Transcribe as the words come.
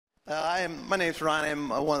My name's Ryan.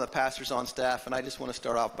 I'm one of the pastors on staff, and I just want to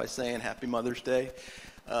start off by saying Happy Mother's Day.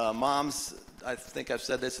 Moms, I think I've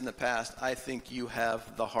said this in the past, I think you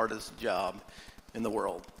have the hardest job in the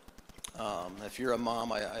world. If you're a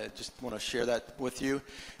mom, I just want to share that with you.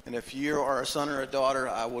 And if you are a son or a daughter,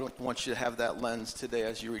 I would want you to have that lens today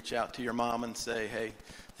as you reach out to your mom and say, hey,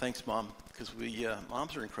 thanks, Mom, because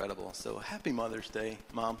moms are incredible. So happy Mother's Day,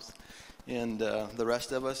 moms. And the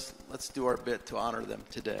rest of us, let's do our bit to honor them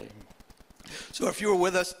today. So if you were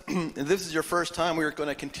with us, and this is your first time, we are going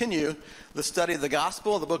to continue the study of the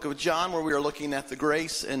gospel, the book of John, where we are looking at the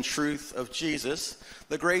grace and truth of Jesus.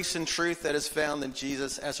 The grace and truth that is found in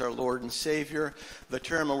Jesus as our Lord and Savior. The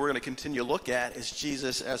term that we're going to continue to look at is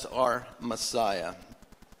Jesus as our Messiah.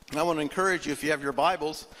 And I want to encourage you, if you have your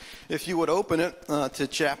Bibles, if you would open it to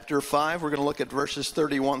chapter 5. We're going to look at verses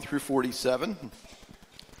 31 through 47.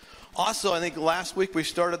 Also, I think last week we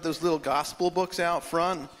started those little gospel books out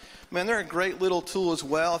front. Man, they're a great little tool as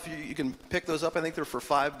well. If you can pick those up, I think they're for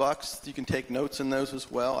 $5. You can take notes in those as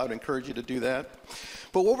well. I would encourage you to do that.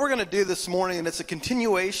 But what we're going to do this morning, and it's a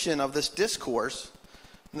continuation of this discourse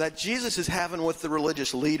that Jesus is having with the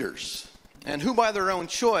religious leaders, and who by their own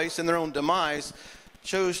choice and their own demise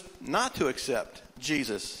chose not to accept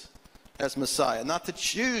Jesus as Messiah, not to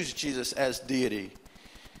choose Jesus as deity.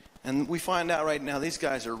 And we find out right now these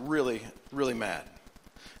guys are really, really mad.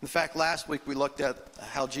 In fact, last week we looked at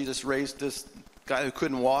how Jesus raised this guy who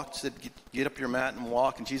couldn't walk, said, get up your mat and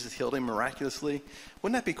walk, and Jesus healed him miraculously.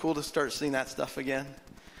 Wouldn't that be cool to start seeing that stuff again?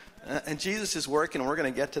 And Jesus is working, and we're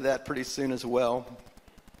going to get to that pretty soon as well.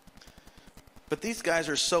 But these guys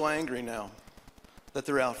are so angry now that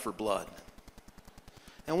they're out for blood.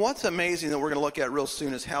 And what's amazing that we're going to look at real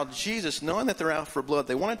soon is how Jesus, knowing that they're out for blood,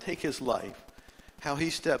 they want to take his life, how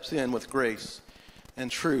he steps in with grace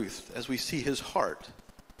and truth as we see his heart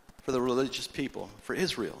for the religious people, for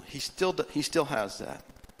Israel. He still has that.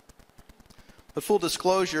 But full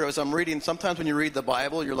disclosure, as I'm reading, sometimes when you read the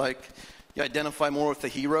Bible, you identify more with the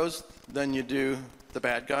heroes than you do the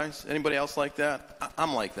bad guys. Anybody else like that?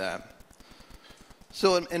 I'm like that.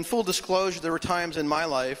 So in full disclosure, there were times in my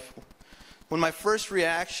life when my first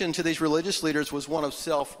reaction to these religious leaders was one of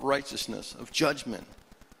self-righteousness, of judgment.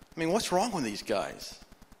 I mean, what's wrong with these guys?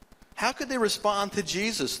 How could they respond to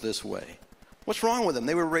Jesus this way? What's wrong with them?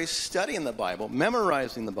 They were raised studying the Bible,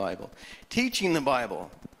 memorizing the Bible, teaching the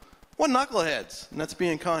Bible. What knuckleheads? And that's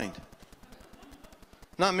being kind.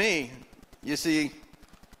 Not me. You see,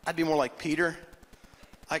 I'd be more like Peter.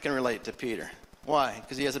 I can relate to Peter. Why?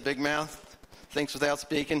 Because he has a big mouth, thinks without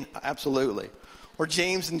speaking? Absolutely. Or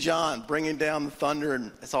James and John bringing down the thunder,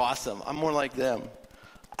 and it's awesome. I'm more like them.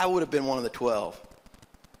 I would have been one of the 12.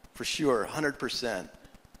 For sure, 100%.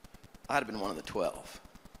 I'd have been one of the 12.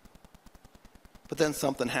 But then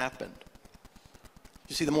something happened.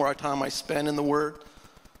 You see, the more time I spend in the Word,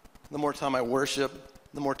 the more time I worship,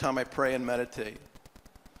 the more time I pray and meditate,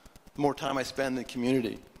 the more time I spend in the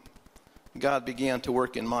community, God began to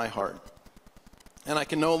work in my heart. And I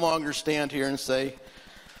can no longer stand here and say,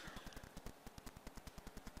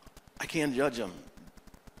 I can't judge them,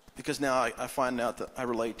 because now I find out that I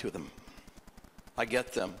relate to them. I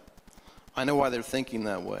get them. I know why they're thinking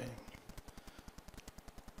that way.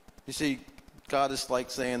 You see, God is like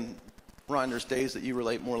saying, Ryan, there's days that you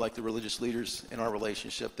relate more like the religious leaders in our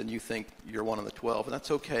relationship than you think you're one of the 12. And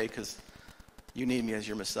that's okay, because you need me as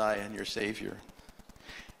your Messiah and your Savior.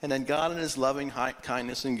 And then God in his loving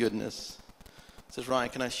kindness and goodness says, Ryan,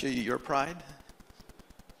 can I show you your pride?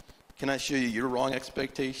 Can I show you your wrong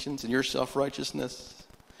expectations and your self-righteousness?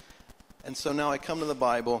 And so now I come to the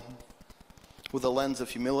Bible with a lens of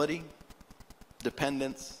humility,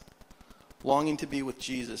 dependence, longing to be with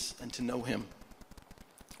Jesus and to know him.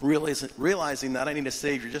 Realizing that I need a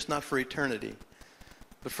Savior, just not for eternity,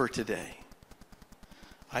 but for today.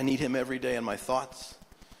 I need him every day in my thoughts,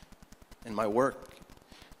 in my work,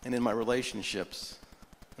 and in my relationships.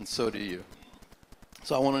 And so do you.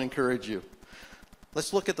 So I want to encourage you.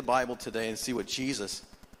 Let's look at the Bible today and see what Jesus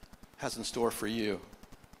has in store for you.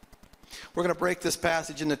 We're going to break this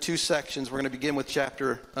passage into two sections. We're going to begin with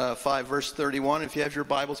chapter 5, verse 31. If you have your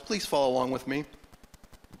Bibles, please follow along with me.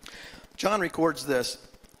 John records this.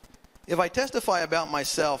 If I testify about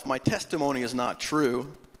myself, my testimony is not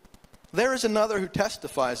true. There is another who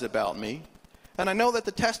testifies about me, and I know that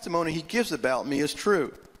the testimony he gives about me is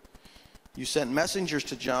true. You sent messengers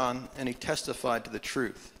to John, and he testified to the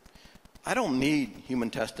truth. I don't need human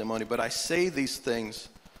testimony, but I say these things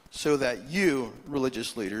so that you,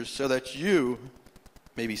 religious leaders, so that you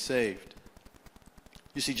may be saved.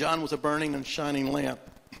 You see, John was a burning and shining lamp,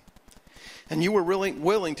 and you were really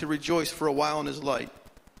willing to rejoice for a while in his light.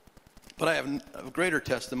 But I have a greater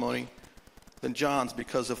testimony than John's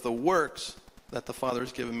because of the works that the Father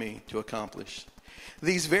has given me to accomplish.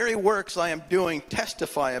 These very works I am doing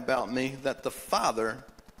testify about me that the Father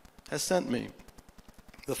has sent me.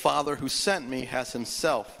 The Father who sent me has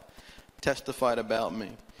himself testified about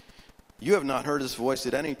me. You have not heard his voice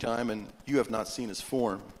at any time, and you have not seen his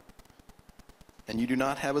form. And you do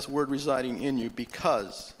not have his word residing in you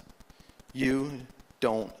because you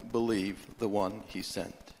don't believe the one he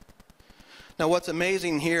sent. Now what's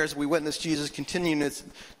amazing here is we witness Jesus continuing this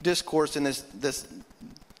discourse and this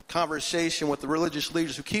conversation with the religious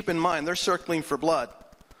leaders who, keep in mind, they're circling for blood.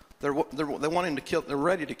 They want him to kill. They're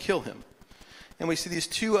ready to kill him. And we see these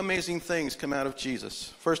two amazing things come out of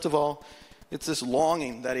Jesus. First of all, it's this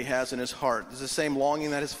longing that he has in his heart. It's the same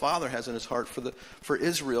longing that his Father has in his heart for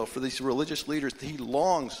Israel, for these religious leaders. He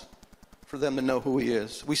longs for them to know who he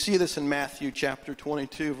is. We see this in Matthew chapter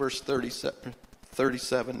 22, verse 37,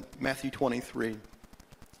 Matthew 23.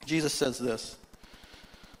 Jesus says this,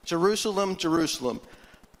 Jerusalem, Jerusalem,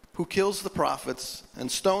 who kills the prophets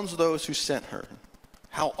and stones those who sent her.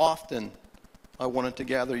 How often I wanted to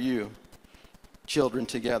gather you, children,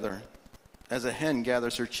 together, as a hen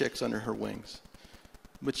gathers her chicks under her wings.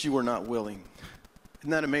 But you were not willing.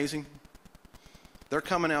 Isn't that amazing? They're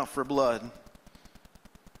coming out for blood.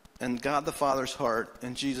 And God the Father's heart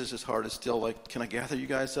and Jesus' heart is still like, can I gather you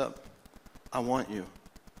guys up? I want you.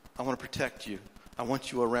 I want to protect you. I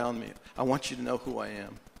want you around me. I want you to know who I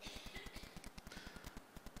am.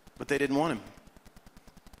 But they didn't want him.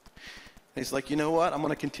 And he's like, you know what? I'm going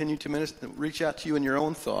to continue to reach out to you in your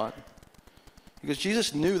own thought. Because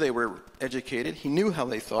Jesus knew they were educated. He knew how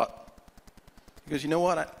they thought. He goes, you know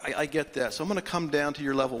what? I get that. So I'm going to come down to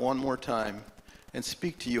your level one more time and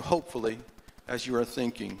speak to you, hopefully, as you are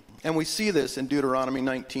thinking. And we see this in Deuteronomy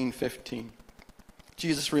 19:15.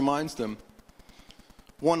 Jesus reminds them,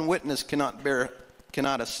 one witness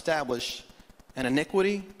cannot establish an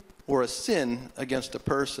iniquity or a sin against a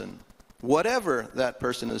person. Whatever that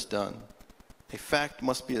person has done, a fact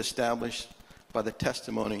must be established by the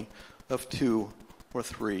testimony of 2 or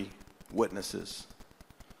 3 witnesses.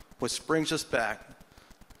 Which brings us back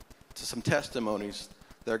to some testimonies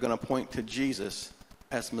that are going to point to Jesus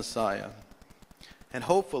as Messiah. And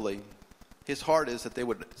hopefully, his heart is that they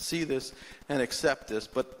would see this and accept this,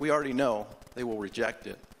 but we already know they will reject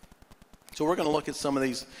it. So we're going to look at some of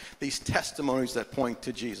these testimonies that point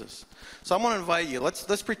to Jesus. So I'm going to invite you.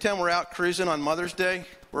 Let's pretend we're out cruising on Mother's Day.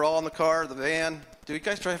 We're all in the car, the van. Do you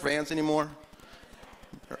guys drive vans anymore?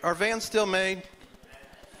 Are vans still made?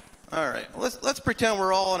 All right. Let's pretend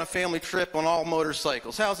we're all on a family trip on all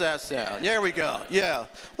motorcycles. How's that sound? There we go. Yeah.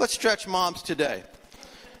 Let's stretch moms today.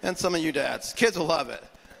 And some of you dads. Kids will love it.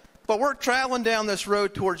 But we're traveling down this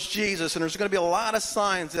road towards Jesus, and there's going to be a lot of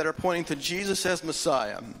signs that are pointing to Jesus as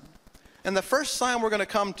Messiah. And the first sign we're going to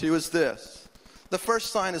come to is this. The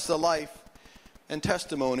first sign is the life and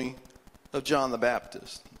testimony of John the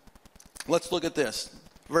Baptist. Let's look at this.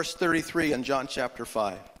 Verse 33 in John chapter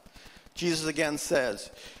 5. Jesus again says,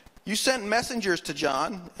 you sent messengers to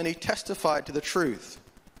John, and he testified to the truth.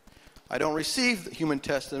 I don't receive human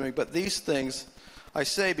testimony, but these things I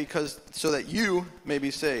say so that you may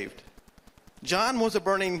be saved. John was a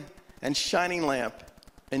burning and shining lamp,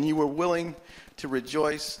 and you were willing to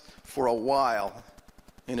rejoice for a while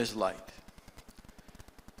in his light.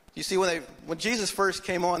 You see, when Jesus first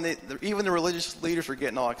came on, even the religious leaders were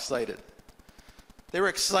getting all excited. They were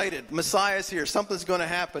excited. Messiah's here. Something's going to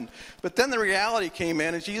happen. But then the reality came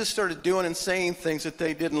in, and Jesus started doing and saying things that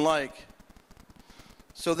they didn't like.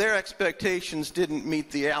 So their expectations didn't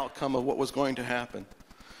meet the outcome of what was going to happen.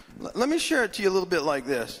 Let me share it to you a little bit like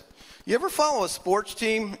this. You ever follow a sports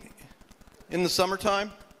team in the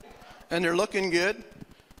summertime, and they're looking good,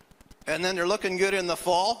 and then they're looking good in the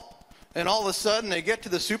fall, and all of a sudden they get to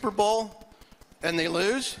the Super Bowl, and they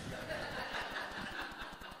lose?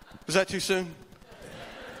 Was that too soon?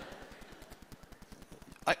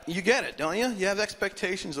 You get it, don't you? You have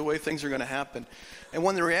expectations of the way things are going to happen. And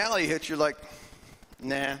when the reality hits, you're like,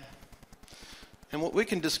 nah. And we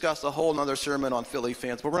can discuss a whole other sermon on Philly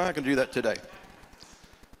fans, but we're not going to do that today.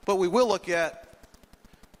 But we will look at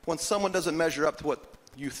when someone doesn't measure up to what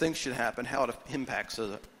you think should happen, how it impacts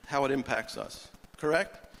us.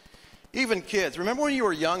 Correct? Even kids. Remember when you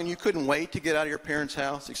were young and you couldn't wait to get out of your parents'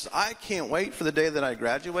 house? You said, I can't wait for the day that I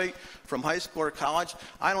graduate from high school or college.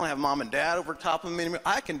 I don't have mom and dad over top of me anymore.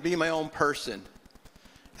 I can be my own person.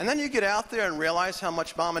 And then you get out there and realize how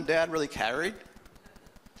much mom and dad really carried.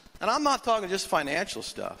 And I'm not talking just financial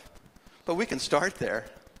stuff, but we can start there.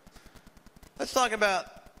 Let's talk about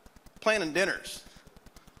planning dinners.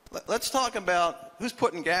 Let's talk about who's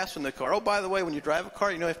putting gas in the car? Oh, by the way, when you drive a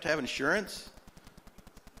car, you have to have insurance.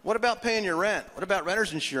 What about paying your rent? What about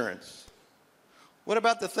renter's insurance? What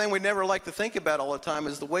about the thing we never like to think about all the time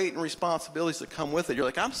is the weight and responsibilities that come with it. You're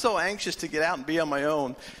like, I'm so anxious to get out and be on my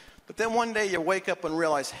own. But then one day you wake up and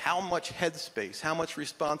realize how much headspace, how much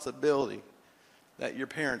responsibility that your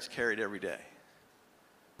parents carried every day.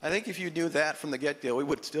 I think if you knew that from the get-go, we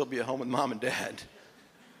would still be at home with mom and dad.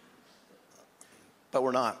 But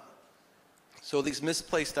we're not. So these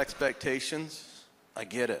misplaced expectations, I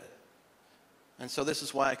get it. And so this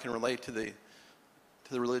is why I can relate to the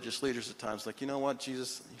religious leaders at times. Like, you know what,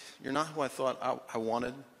 Jesus, you're not who I thought I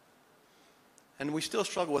wanted. And we still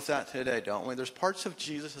struggle with that today, don't we? There's parts of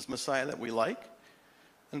Jesus as Messiah that we like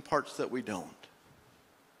and parts that we don't.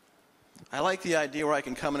 I like the idea where I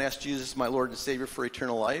can come and ask Jesus, my Lord and Savior, for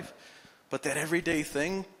eternal life. But that everyday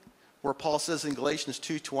thing where Paul says in Galatians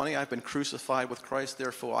 2:20, I've been crucified with Christ,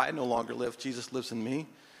 therefore I no longer live, Jesus lives in me.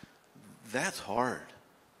 That's hard.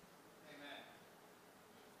 Amen.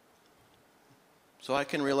 So I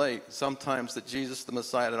can relate sometimes that Jesus, the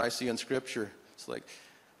Messiah that I see in Scripture, it's like,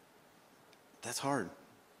 that's hard.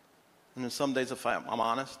 And then some days, if I'm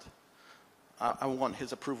honest, I want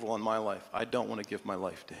his approval on my life. I don't want to give my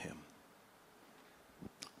life to him.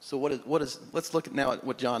 So let's look now at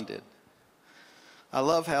what John did. I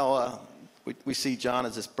love how we see John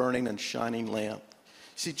as this burning and shining lamp.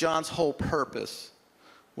 See, John's whole purpose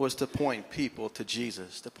was to point people to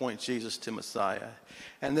Jesus, to point Jesus to Messiah.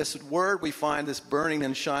 And this word we find, this burning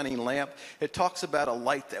and shining lamp, it talks about a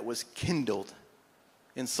light that was kindled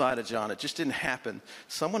inside of John. It just didn't happen.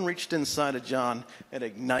 Someone reached inside of John and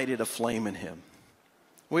ignited a flame in him.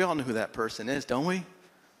 We all know who that person is, don't we?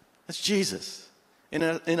 That's Jesus. In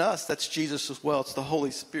us, that's Jesus as well. It's the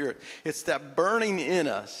Holy Spirit. It's that burning in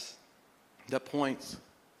us that points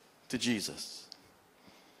to Jesus.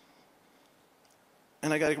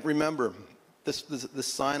 And I got to remember this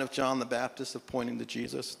sign of John the Baptist of pointing to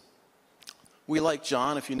Jesus. We, like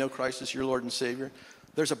John, if you know Christ as your Lord and Savior,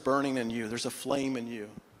 there's a burning in you. There's a flame in you.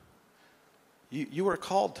 You are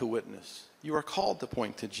called to witness. You are called to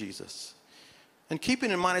point to Jesus. And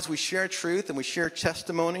keeping in mind as we share truth and we share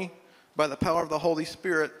testimony by the power of the Holy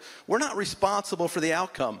Spirit, we're not responsible for the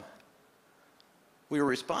outcome. We are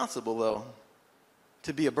responsible, though,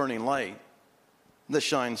 to be a burning light that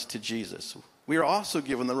shines to Jesus. We are also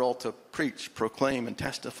given the role to preach, proclaim, and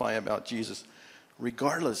testify about Jesus,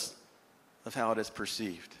 regardless of how it is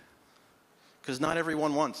perceived. Because not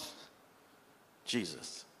everyone wants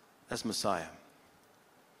Jesus as Messiah.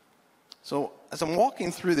 So as I'm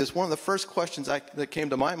walking through this, one of the first questions that came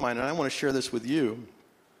to my mind, and I want to share this with you,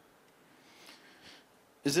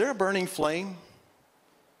 is there a burning flame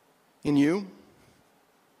in you?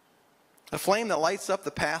 A flame that lights up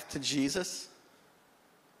the path to Jesus?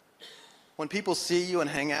 When people see you and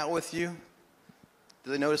hang out with you,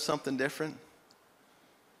 do they notice something different?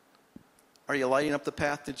 Are you lighting up the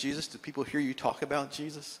path to Jesus? Do people hear you talk about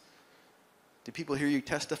Jesus? Do people hear you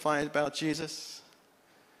testify about Jesus?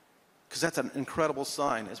 Because that's an incredible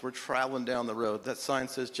sign as we're traveling down the road. That sign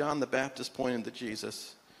says, John the Baptist pointed to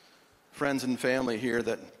Jesus. Friends and family here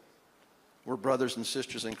that we're brothers and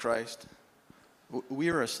sisters in Christ. We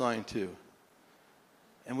are a sign too.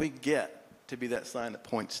 And we get to be that sign that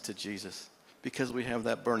points to Jesus because we have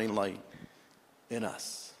that burning light in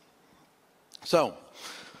us. So,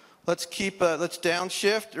 let's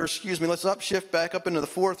downshift, let's upshift back up into the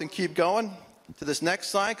fourth and keep going to this next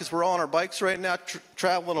sign because we're all on our bikes right now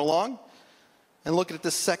traveling along. And looking at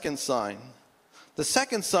the second sign. The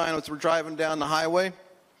second sign as we're driving down the highway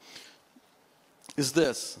is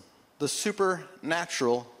this, the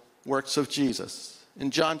supernatural works of Jesus.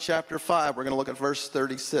 In John chapter 5, we're going to look at verse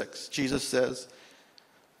 36. Jesus says,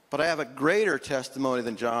 but I have a greater testimony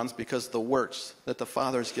than John's because of the works that the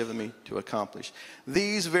Father has given me to accomplish.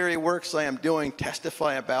 These very works I am doing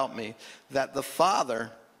testify about me, that the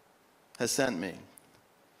Father has sent me.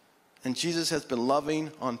 And Jesus has been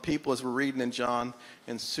loving on people, as we're reading in John,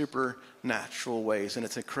 in supernatural ways. And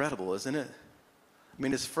it's incredible, isn't it? I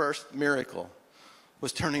mean, his first miracle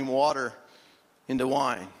was turning water into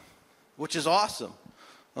wine, which is awesome,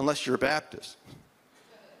 unless you're a Baptist.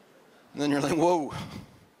 And then you're like, whoa,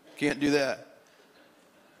 can't do that.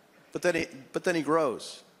 But then he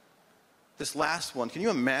grows. This last one, can you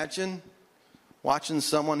imagine watching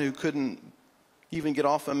someone who couldn't even get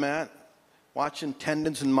off a mat, watching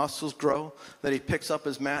tendons and muscles grow, that he picks up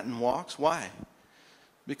his mat and walks? Why?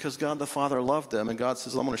 Because God the Father loved them, and God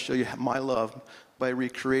says, I'm going to show you my love by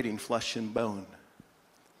recreating flesh and bone.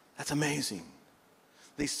 That's amazing.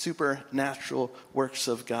 These supernatural works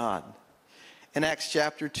of God. In Acts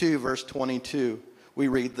chapter 2, verse 22, we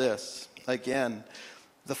read this. Again,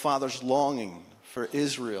 the Father's longing for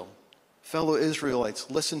Israel. Fellow Israelites,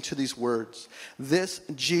 listen to these words. This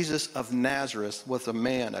Jesus of Nazareth was a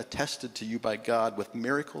man attested to you by God with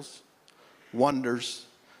miracles, wonders,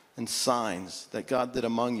 and signs that God did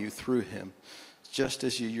among you through him, just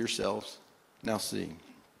as you yourselves now see.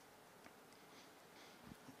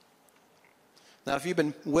 Now, if you've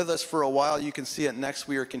been with us for a while, you can see it next.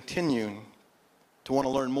 We are continuing to want to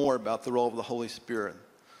learn more about the role of the Holy Spirit,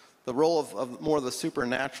 the role of more of the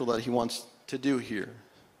supernatural that he wants to do here.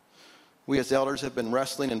 We as elders have been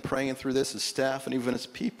wrestling and praying through this as staff and even as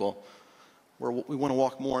people, where we want to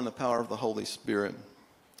walk more in the power of the Holy Spirit.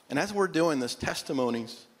 And as we're doing this,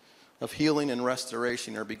 testimonies of healing and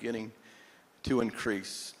restoration are beginning to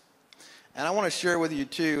increase. And I want to share with you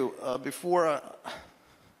too,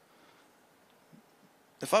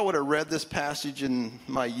 if I would have read this passage in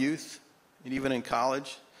my youth, and even in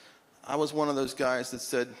college, I was one of those guys that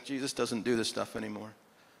said, Jesus doesn't do this stuff anymore.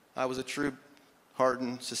 I was a true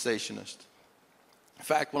hardened cessationist. In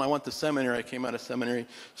fact, when I went to seminary, I came out of seminary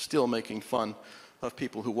still making fun of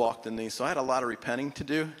people who walked in these. So I had a lot of repenting to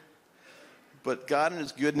do. But God in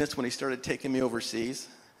his goodness, when he started taking me overseas,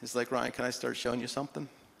 he's like, Ryan, can I start showing you something?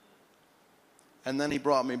 And then he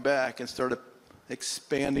brought me back and started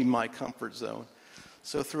expanding my comfort zone.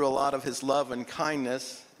 So through a lot of his love and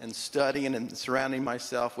kindness and studying and surrounding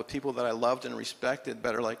myself with people that I loved and respected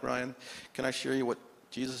better, like Ryan, can I share you what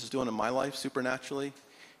Jesus is doing in my life supernaturally?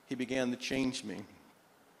 He began to change me.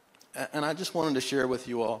 And I just wanted to share with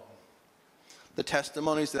you all the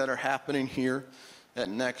testimonies that are happening here at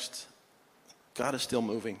Next. God is still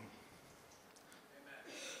moving.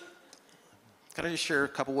 Amen. Can I just share a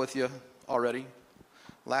couple with you already?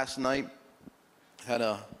 Last night, I had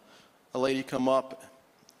a lady come up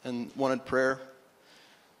and wanted prayer.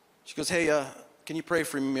 She goes, hey, can you pray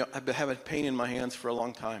for me? I've been having pain in my hands for a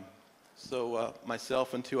long time. So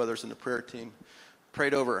myself and two others in the prayer team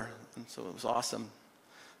prayed over her. And so it was awesome.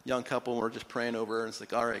 Young couple, we're just praying over her. And it's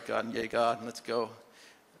like, all right, God, yay, God, let's go.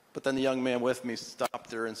 But then the young man with me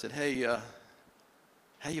stopped her and said, hey,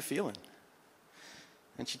 how you feeling?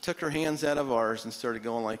 And she took her hands out of ours and started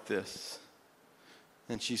going like this.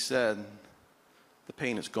 And she said, the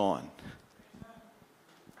pain is gone.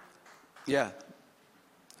 Yeah.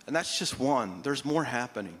 And that's just one. There's more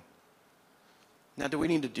happening. Now, do we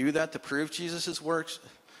need to do that to prove Jesus' works?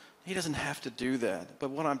 He doesn't have to do that.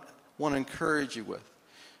 But what I want to encourage you with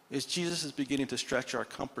is Jesus is beginning to stretch our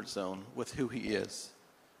comfort zone with who he is.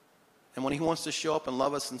 And when he wants to show up and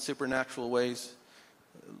love us in supernatural ways,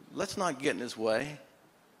 let's not get in his way.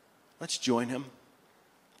 Let's join him.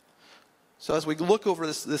 So as we look over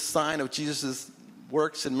this sign of Jesus'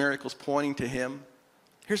 works and miracles pointing to him,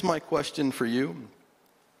 here's my question for you.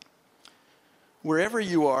 Wherever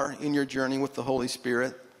you are in your journey with the Holy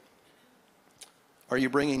Spirit, are you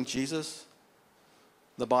bringing Jesus,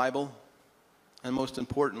 the Bible, and most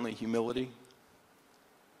importantly, humility?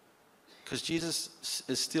 Because Jesus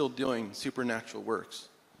is still doing supernatural works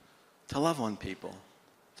to love on people,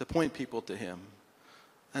 to point people to him.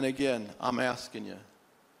 And again, I'm asking you,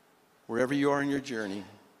 wherever you are in your journey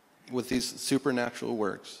with these supernatural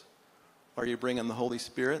works, are you bringing the Holy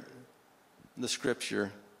Spirit, the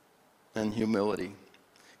Scripture, and humility?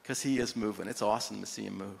 Because he is moving. It's awesome to see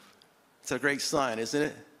him move. It's a great sign, isn't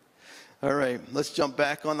it? All right, let's jump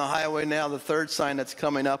back on the highway now. The third sign that's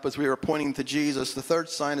coming up as we were pointing to Jesus, the third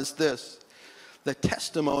sign is this: the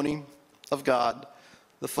testimony of God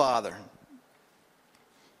the Father.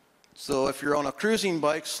 So if you're on a cruising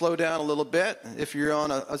bike, slow down a little bit. If you're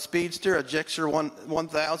on a Speedster, a Gixxer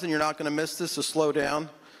 1000, you're not going to miss this, so slow down,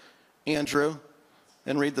 Andrew,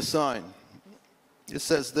 and read the sign. It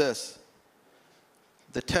says this: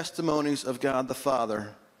 the testimonies of God the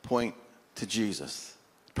Father point to Jesus.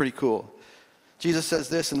 Pretty cool. Jesus says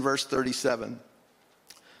this in verse 37.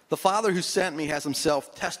 The Father who sent me has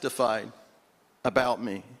himself testified about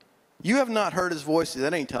me. You have not heard his voice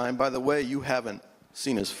at any time. By the way, you haven't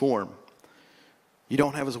seen his form. You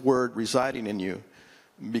don't have his word residing in you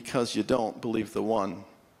because you don't believe the one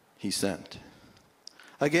he sent.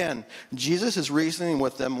 Again, Jesus is reasoning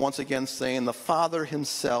with them once again, saying, the Father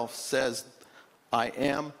himself says, I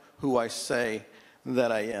am who I say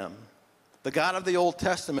that I am. The God of the Old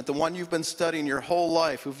Testament, the one you've been studying your whole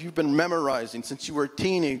life, who you've been memorizing since you were a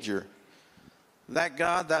teenager, that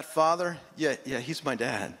God, that Father, yeah, he's my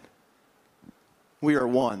dad. We are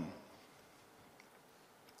one.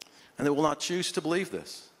 And they will not choose to believe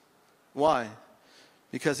this. Why?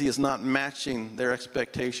 Because he is not matching their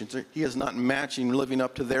expectations. He is not matching, living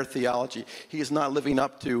up to their theology. He is not living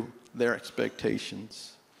up to their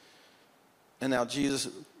expectations. And now Jesus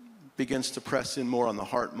begins to press in more on the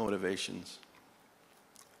heart motivations.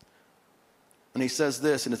 And he says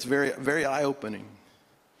this, and it's very, very eye-opening.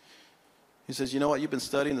 He says, you know what? You've been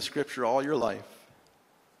studying the scripture all your life,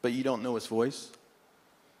 but you don't know his voice.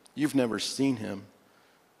 You've never seen him,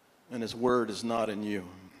 and his word is not in you.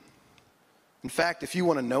 In fact, if you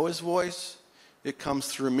want to know his voice, it comes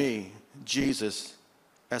through me, Jesus,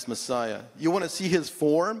 as Messiah. You want to see his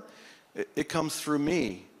form? It comes through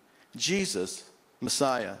me, Jesus,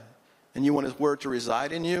 Messiah. And you want his word to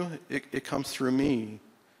reside in you? It comes through me,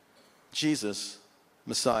 Jesus,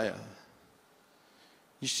 Messiah.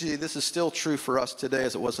 You see, this is still true for us today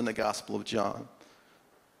as it was in the Gospel of John.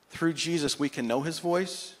 Through Jesus, we can know his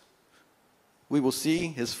voice, we will see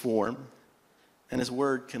his form, and his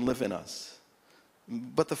word can live in us.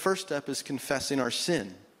 But the first step is confessing our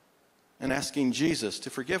sin and asking Jesus to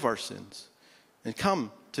forgive our sins and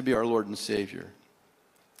come to be our Lord and Savior.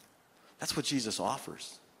 That's what Jesus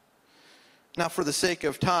offers. Now, for the sake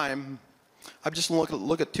of time, I'm just going to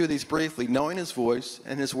look at two of these briefly, knowing his voice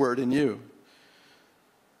and his word in you.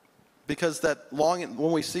 Because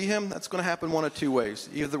when we see him, that's going to happen one of two ways.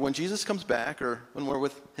 Either when Jesus comes back or when we're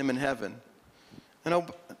with him in heaven. And oh,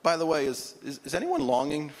 by the way, is anyone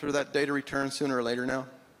longing for that day to return sooner or later now?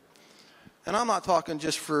 And I'm not talking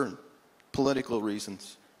just for political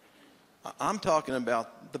reasons. I'm talking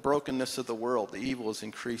about the brokenness of the world. The evil is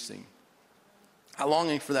increasing. I'm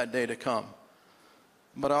longing for that day to come.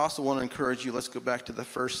 But I also want to encourage you, let's go back to the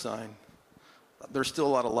first sign. There's still a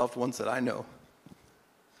lot of loved ones that I know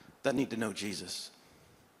that need to know Jesus.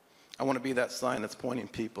 I want to be that sign that's pointing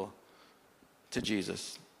people to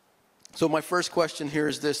Jesus. So my first question here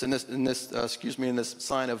is this, in this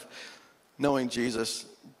sign of knowing Jesus.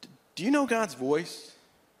 Do you know God's voice?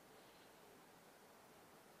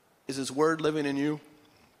 Is his word living in you?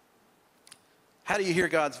 How do you hear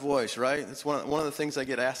God's voice, right? It's one of the things I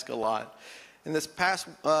get asked a lot. In this past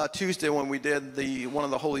Tuesday when we did one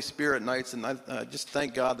of the Holy Spirit nights, and I just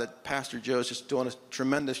thank God that Pastor Joe is just doing a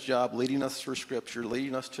tremendous job leading us through Scripture,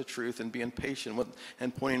 leading us to truth, and being patient with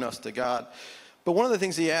and pointing us to God. But one of the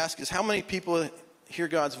things he asked is how many people hear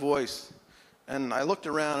God's voice? And I looked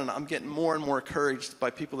around, and I'm getting more and more encouraged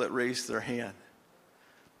by people that raise their hand.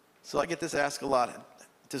 So I get this asked a lot.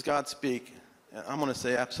 Does God speak? I'm going to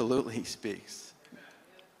say absolutely he speaks.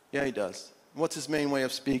 Yeah, he does. What's his main way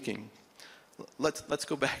of speaking? Let's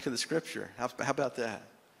go back to the scripture. How about that?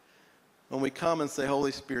 When we come and say,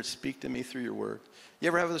 Holy Spirit, speak to me through your word. You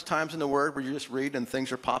ever have those times in the word where you just read and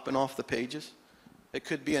things are popping off the pages? It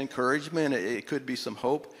could be encouragement. It could be some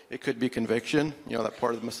hope. It could be conviction. You know, that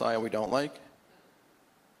part of the Messiah we don't like.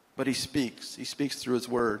 But he speaks. He speaks through his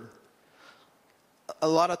word. A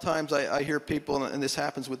lot of times I hear people, and this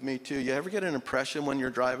happens with me too, you ever get an impression when you're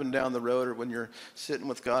driving down the road or when you're sitting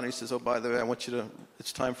with God and he says, oh, by the way,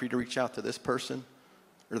 it's time for you to reach out to this person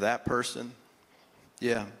or that person?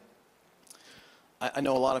 Yeah. I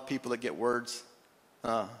know a lot of people that get words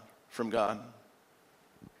from God.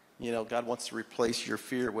 You know, God wants to replace your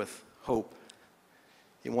fear with hope.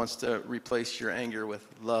 He wants to replace your anger with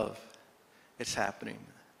love. It's happening.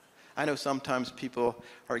 I know sometimes people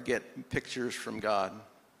get pictures from God.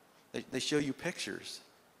 They show you pictures.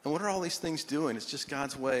 And what are all these things doing? It's just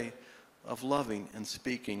God's way of loving and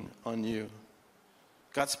speaking on you.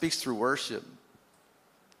 God speaks through worship.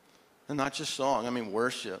 And not just song,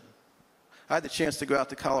 worship. I had the chance to go out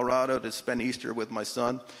to Colorado to spend Easter with my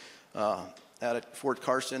son at Fort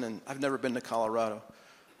Carson, and I've never been to Colorado.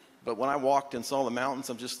 But when I walked and saw the mountains,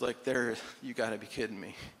 I'm just like, you got to be kidding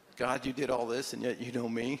me. God, you did all this, and yet you know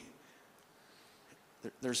me?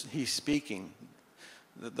 He's speaking.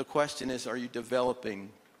 The question is, are you developing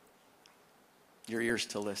your ears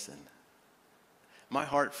to listen? My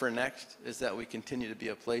heart for next is that we continue to be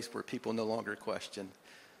a place where people no longer question,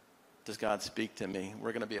 does God speak to me?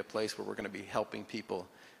 We're going to be a place where we're going to be helping people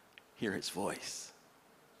hear his voice.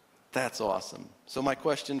 That's awesome. So my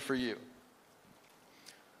question for you,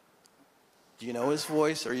 do you know his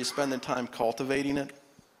voice? Are you spending time cultivating it,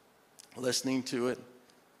 listening to it,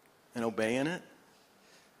 and obeying it?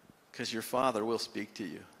 Because your Father will speak to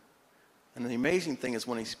you. And the amazing thing is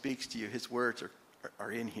when he speaks to you, his words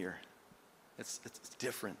are in here. It's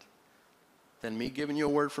different than me giving you a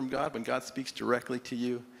word from God. When God speaks directly to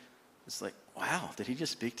you, it's like, wow, did he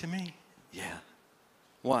just speak to me? Yeah.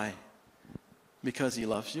 Why? Because he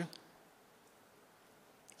loves you.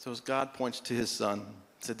 So as God points to his son,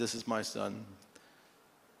 said, this is my son,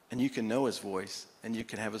 and you can know his voice, and you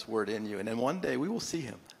can have his word in you. And then one day we will see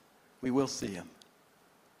him. We will see him.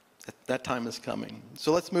 That time is coming.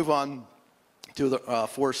 So let's move on to the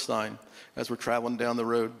fourth sign as we're traveling down the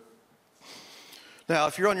road. Now,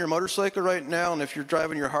 if you're on your motorcycle right now, and if you're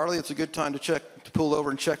driving your Harley, it's a good time to pull over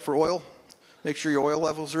and check for oil. Make sure your oil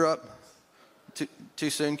levels are up. Too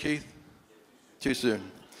soon, Keith? Too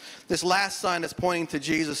soon. This last sign that's pointing to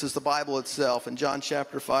Jesus is the Bible itself. In John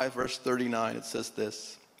chapter 5, verse 39, it says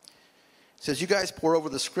this. It says, you guys pore over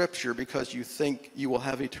the scripture because you think you will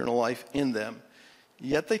have eternal life in them.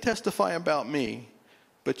 Yet they testify about me,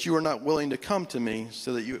 but you are not willing to come to me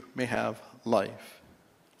so that you may have life.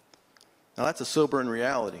 Now that's a sobering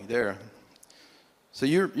reality there. So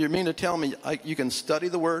you mean to tell me you can study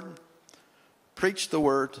the Word, preach the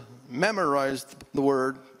Word, memorize the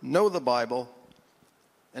Word, know the Bible,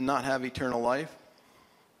 and not have eternal life?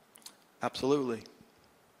 Absolutely.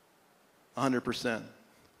 100%.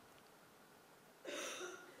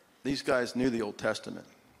 These guys knew the Old Testament.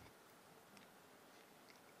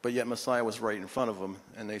 But yet Messiah was right in front of them,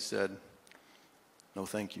 and they said, no,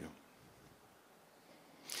 thank you.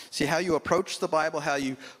 See, how you approach the Bible, how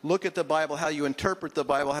you look at the Bible, how you interpret the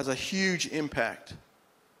Bible has a huge impact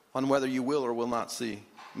on whether you will or will not see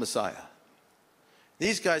Messiah.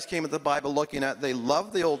 These guys came at the Bible looking at, they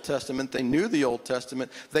loved the Old Testament, they knew the Old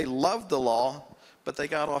Testament, they loved the law, but they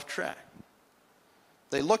got off track.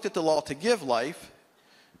 They looked at the law to give life,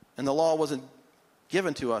 and the law wasn't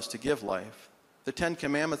given to us to give life. The Ten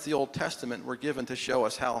Commandments, the Old Testament, were given to show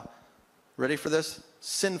us how, ready for this,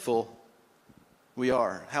 sinful we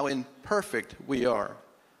are, how imperfect we are,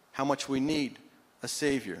 how much we need a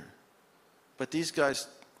Savior. But these guys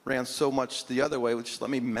ran so much the other way, which is let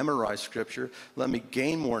me memorize Scripture, let me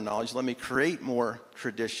gain more knowledge, let me create more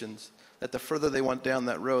traditions, that the further they went down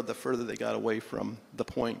that road, the further they got away from the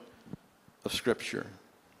point of Scripture.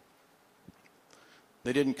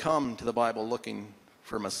 They didn't come to the Bible looking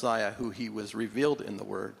for Messiah, who he was revealed in the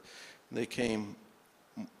Word. They came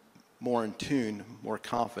more in tune, more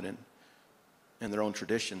confident in their own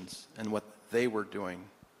traditions and what they were doing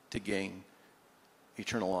to gain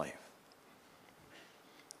eternal life.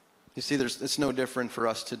 You see, it's no different for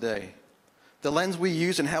us today. The lens we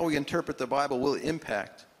use and how we interpret the Bible will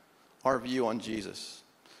impact our view on Jesus.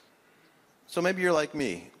 So maybe you're like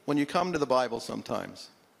me. When you come to the Bible sometimes,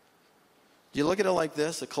 do you look at it like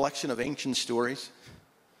this, a collection of ancient stories?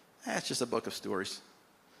 It's just a book of stories.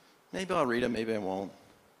 Maybe I'll read them, maybe I won't.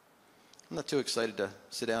 I'm not too excited to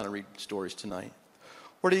sit down and read stories tonight.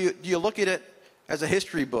 Or do you look at it as a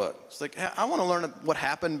history book? It's like, I want to learn what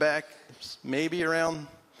happened back maybe around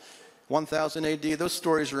 1000 AD. Those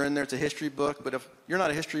stories are in there. It's a history book. But if you're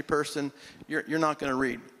not a history person, you're not going to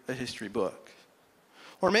read a history book.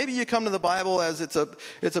 Or maybe you come to the Bible as it's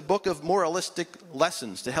a book of moralistic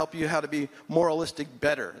lessons to help you how to be moralistic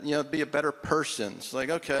better, be a better person. It's like,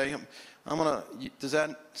 okay, does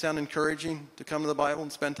that sound encouraging to come to the Bible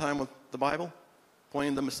and spend time with the Bible,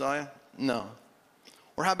 pointing to the Messiah? No.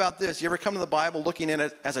 Or how about this? You ever come to the Bible looking at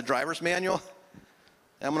it as a driver's manual?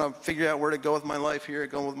 I'm going to figure out where to go with my life here,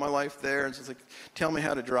 go with my life there. It's just like, tell me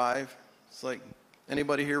how to drive. It's like,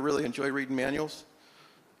 anybody here really enjoy reading manuals?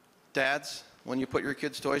 Dads, when you put your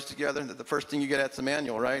kids' toys together, the first thing you get at's the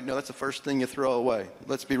manual, right? No, that's the first thing you throw away.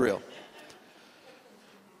 Let's be real.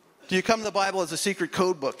 Do you come to the Bible as a secret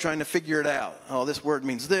code book trying to figure it out? Oh, this word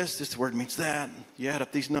means this word means that. You add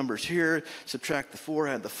up these numbers here, subtract the 4,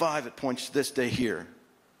 add the 5, it points to this day here.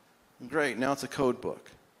 Great, now it's a code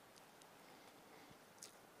book.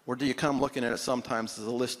 Or do you come looking at it sometimes as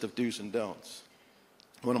a list of do's and don'ts?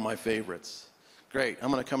 One of my favorites. Great,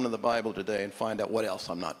 I'm going to come to the Bible today and find out what else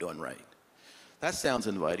I'm not doing right. That sounds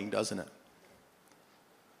inviting, doesn't it?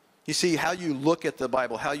 You see, how you look at the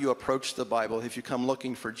Bible, how you approach the Bible, if you come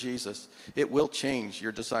looking for Jesus, it will change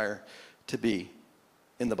your desire to be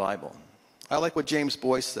in the Bible. I like what James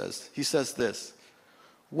Boyce says. He says this: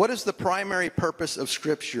 what is the primary purpose of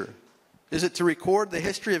Scripture? Is it to record the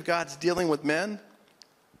history of God's dealing with men?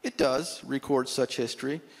 It does record such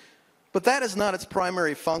history, but that is not its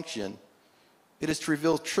primary function. It is to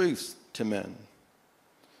reveal truth to men.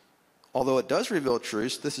 Although it does reveal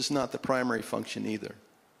truths, this is not the primary function either.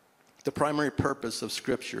 The primary purpose of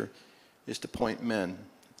Scripture is to point men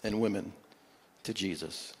and women to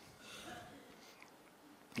Jesus.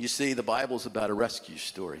 You see, the Bible is about a rescue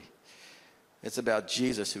story. It's about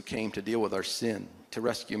Jesus who came to deal with our sin, to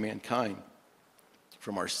rescue mankind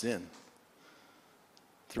from our sin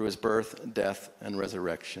through his birth, death, and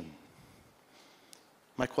resurrection.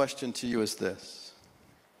 My question to you is this: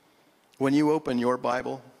 when you open your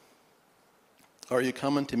Bible, are you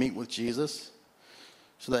coming to meet with Jesus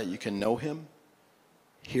so that you can know him,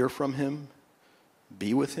 hear from him,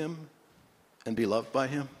 be with him, and be loved by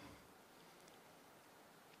him?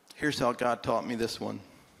 Here's how God taught me this one.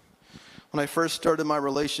 When I first started my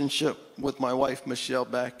relationship with my wife, Michelle,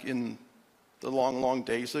 back in the long, long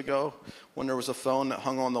days ago when there was a phone that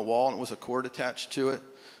hung on the wall and it was a cord attached to it.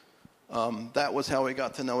 That was how we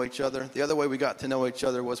got to know each other. The other way we got to know each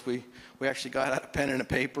other was we actually got out a pen and a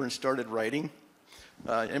paper and started writing.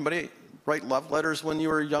 Anybody write love letters when you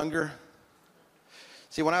were younger?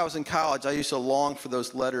 See, when I was in college, I used to long for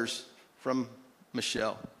those letters from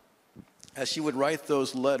Michelle. As she would write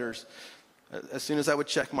those letters, as soon as I would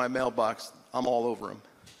check my mailbox, I'm all over them.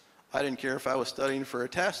 I didn't care if I was studying for a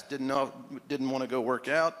test, didn't want to go work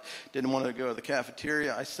out, didn't want to go to the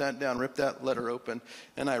cafeteria. I sat down, ripped that letter open,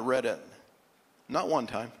 and I read it. Not one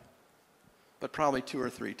time, but probably 2 or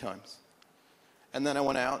 3 times. And then I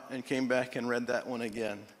went out and came back and read that one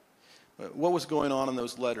again. What was going on in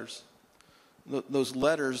those letters? Those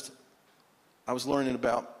letters, I was learning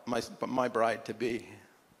about my bride-to-be.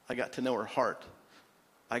 I got to know her heart.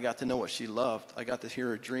 I got to know what she loved. I got to hear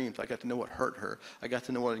her dreams. I got to know what hurt her. I got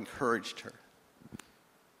to know what encouraged her.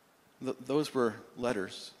 Those were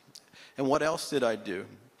letters. And what else did I do?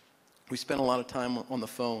 We spent a lot of time on the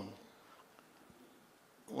phone.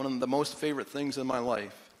 One of the most favorite things in my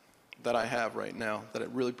life that I have right now, that it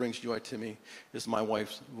really brings joy to me, is my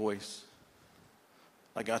wife's voice.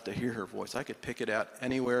 I got to hear her voice. I could pick it out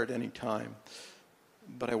anywhere at any time.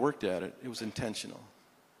 But I worked at it. It was intentional.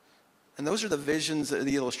 And those are the visions,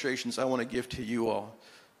 the illustrations I want to give to you all.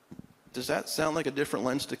 Does that sound like a different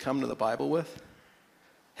lens to come to the Bible with?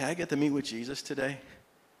 Hey, I get to meet with Jesus today.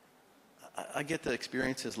 I get to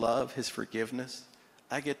experience his love, his forgiveness.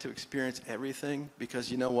 I get to experience everything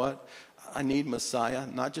because you know what? I need Messiah,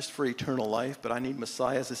 not just for eternal life, but I need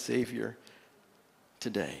Messiah as a Savior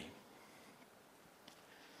today.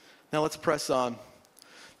 Now let's press on.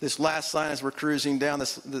 This last sign as we're cruising down,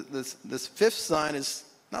 this fifth sign is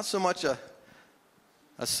not so much a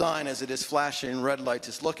sign as it is flashing red lights.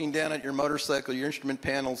 It's looking down at your motorcycle, your instrument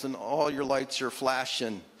panels, and all your lights are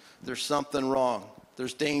flashing. There's something wrong.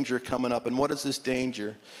 There's danger coming up. And what is this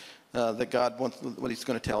danger that God wants, what he's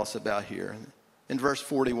going to tell us about here? In verse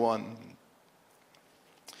 41,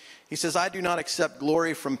 he says, I do not accept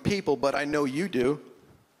glory from people, but I know you do.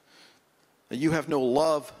 That you have no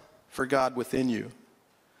love for God within you.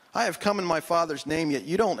 I have come in my Father's name, yet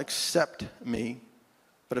you don't accept me.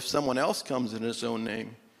 But if someone else comes in his own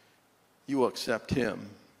name, you will accept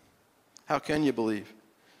him. How can you believe?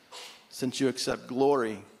 Since you accept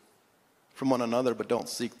glory from one another, but don't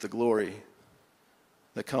seek the glory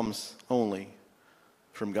that comes only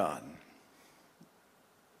from God.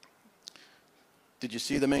 Did you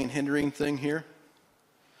see the main hindering thing here?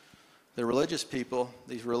 The religious people,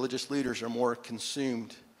 these religious leaders, are more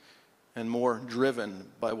consumed and more driven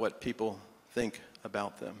by what people think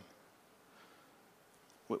about them.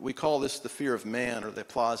 We call this the fear of man or the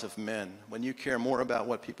applause of men. When you care more about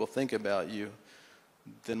what people think about you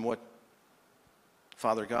than what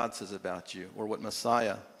Father God says about you or what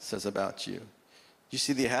Messiah says about you. You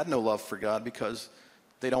see, they had no love for God because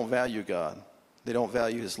they don't value God. They don't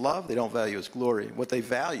value his love. They don't value his glory. What they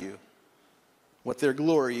value, what their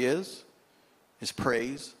glory is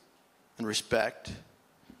praise and respect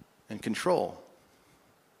and control.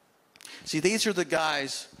 See, these are the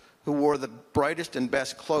guys who wore the brightest and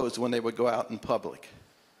best clothes when they would go out in public.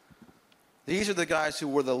 These are the guys who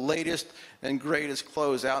wore the latest and greatest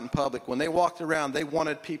clothes out in public. When they walked around, they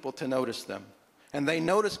wanted people to notice them. And they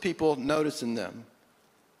noticed people noticing them.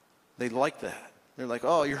 They liked that. They're like,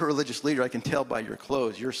 oh, you're a religious leader. I can tell by your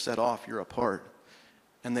clothes. You're set off. You're apart.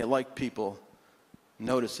 And they liked people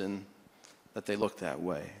noticing that they looked that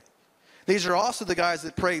way. These are also the guys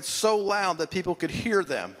that prayed so loud that people could hear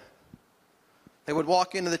them. They would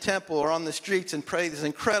walk into the temple or on the streets and pray these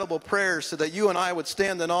incredible prayers so that you and I would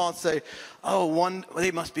stand in awe and say, oh, they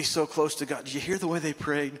must be so close to God. Did you hear the way they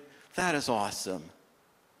prayed? That is awesome.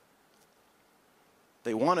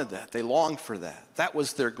 They wanted that. They longed for that. That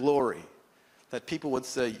was their glory. That people would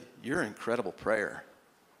say, you're an incredible prayer,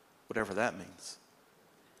 whatever that means.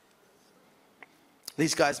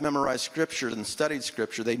 These guys memorized Scripture and studied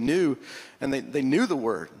Scripture. They knew, and they knew the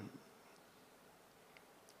Word.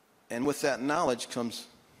 And with that knowledge comes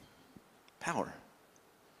power.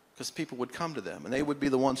 Because people would come to them, and they would be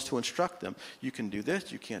the ones to instruct them. You can do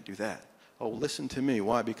this, you can't do that. Oh, listen to me.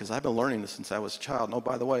 Why? Because I've been learning this since I was a child. And oh,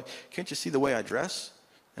 by the way, can't you see the way I dress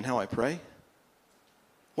and how I pray?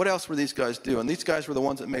 What else were these guys doing? These guys were the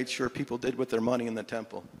ones that made sure people did with their money in the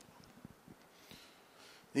temple.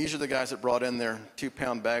 These are the guys that brought in their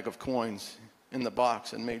 2-pound bag of coins in the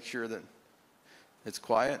box and made sure that it's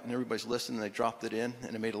quiet and everybody's listening. They dropped it in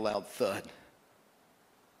and it made a loud thud.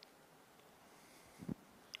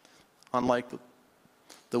 Unlike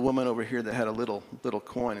the woman over here that had a little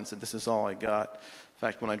coin and said, this is all I got. In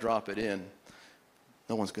fact, when I drop it in,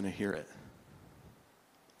 no one's going to hear it.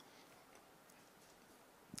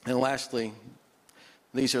 And lastly,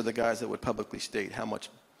 these are the guys that would publicly state how much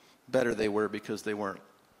better they were because they weren't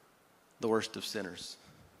the worst of sinners.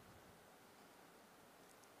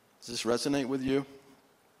 Does this resonate with you?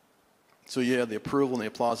 So yeah, the approval and the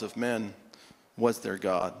applause of men was their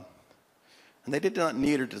God. And they did not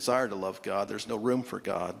need or desire to love God. There's no room for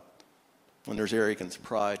God when there's arrogance,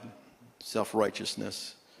 pride,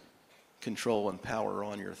 self-righteousness, control, and power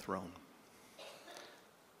on your throne.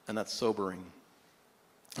 And that's sobering.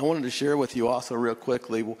 I wanted to share with you also real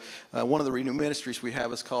quickly, one of the new ministries we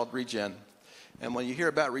have is called Regen. And when you hear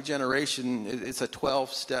about regeneration, it's a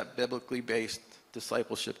 12-step biblically based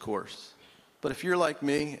discipleship course. But if you're like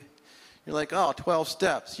me, you're like, oh, 12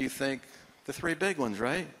 steps. You think the 3 big ones,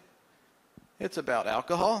 right? It's about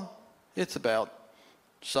alcohol, it's about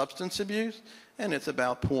substance abuse, and it's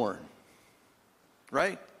about porn,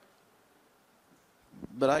 right?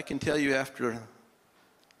 But I can tell you after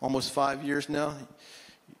almost 5 years now,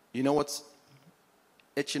 you know what's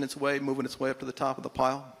itching its way, moving its way up to the top of the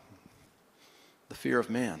pile? The fear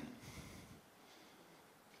of man,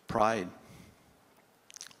 pride,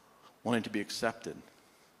 wanting to be accepted.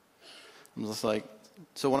 I'm just like,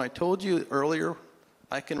 so when I told you earlier,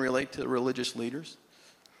 I can relate to religious leaders.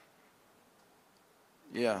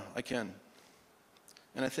 Yeah, I can.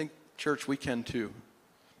 And I think, church, we can too.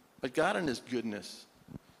 But God in his goodness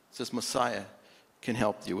says Messiah can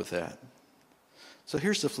help you with that. So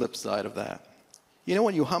here's the flip side of that. You know,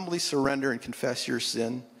 when you humbly surrender and confess your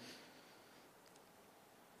sin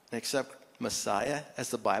and accept Messiah, as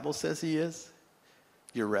the Bible says he is,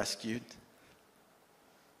 you're rescued.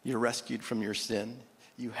 You're rescued from your sin.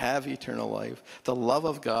 You have eternal life. The love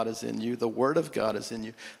of God is in you. The word of God is in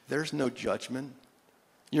you. There's no judgment.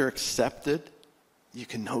 You're accepted. You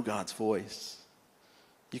can know God's voice.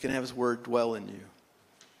 You can have his word dwell in you.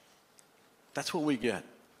 That's what we get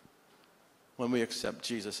when we accept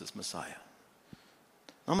Jesus as Messiah.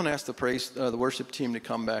 I'm going to ask the worship team to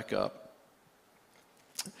come back up.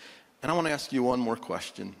 And I want to ask you one more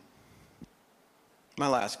question. My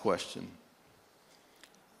last question.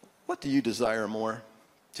 What do you desire more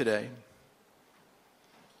today?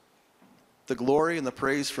 The glory and the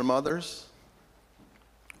praise from others,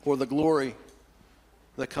 or the glory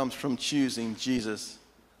that comes from choosing Jesus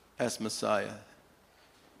as Messiah?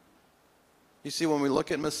 You see, when we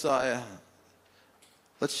look at Messiah,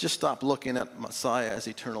 let's just stop looking at Messiah as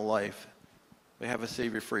eternal life. We have a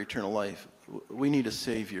Savior for eternal life. We need a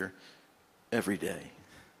Savior every day.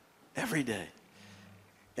 Every day.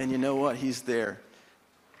 And you know what? He's there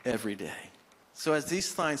every day. So as these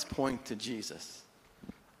signs point to Jesus,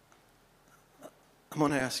 I'm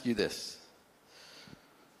going to ask you this.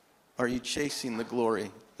 Are you chasing the glory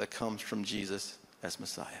that comes from Jesus as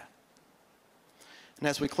Messiah? And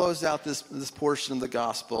as we close out this portion of the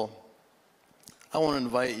gospel, I want to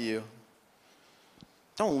invite you,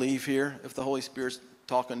 don't leave here if the Holy Spirit's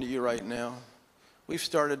talking to you right now. We've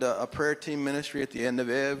started a prayer team ministry at the end of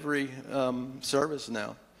every service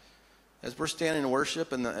now. As we're standing in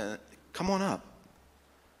worship, and come on up.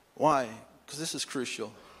 Why? Because this is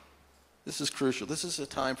crucial. This is crucial. This is a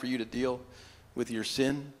time for you to deal with your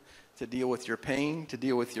sin, to deal with your pain, to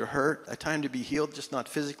deal with your hurt, a time to be healed, just not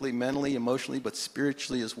physically, mentally, emotionally, but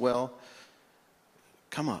spiritually as well.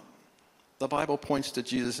 Come up. The Bible points to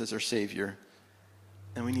Jesus as our Savior,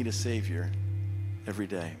 and we need a Savior every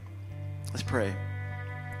day. Let's pray.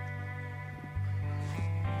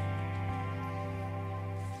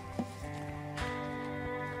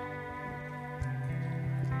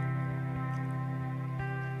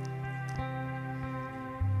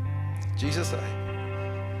 Jesus,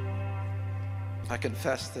 I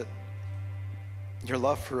confess that your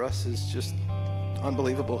love for us is just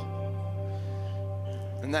unbelievable.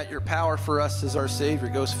 And that your power for us as our Savior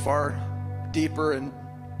goes far deeper and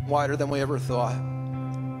wider than we ever thought.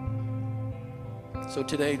 So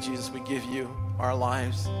today, Jesus, we give you our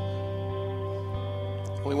lives.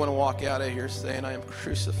 We want to walk out of here saying, I am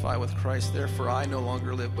crucified with Christ, therefore I no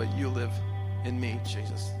longer live, but you live in me,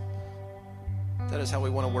 Jesus. That is how we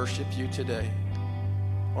want to worship you today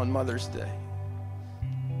on Mother's Day.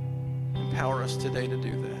 Empower us today to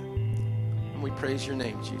do that. And we praise your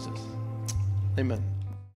name, Jesus. Amen.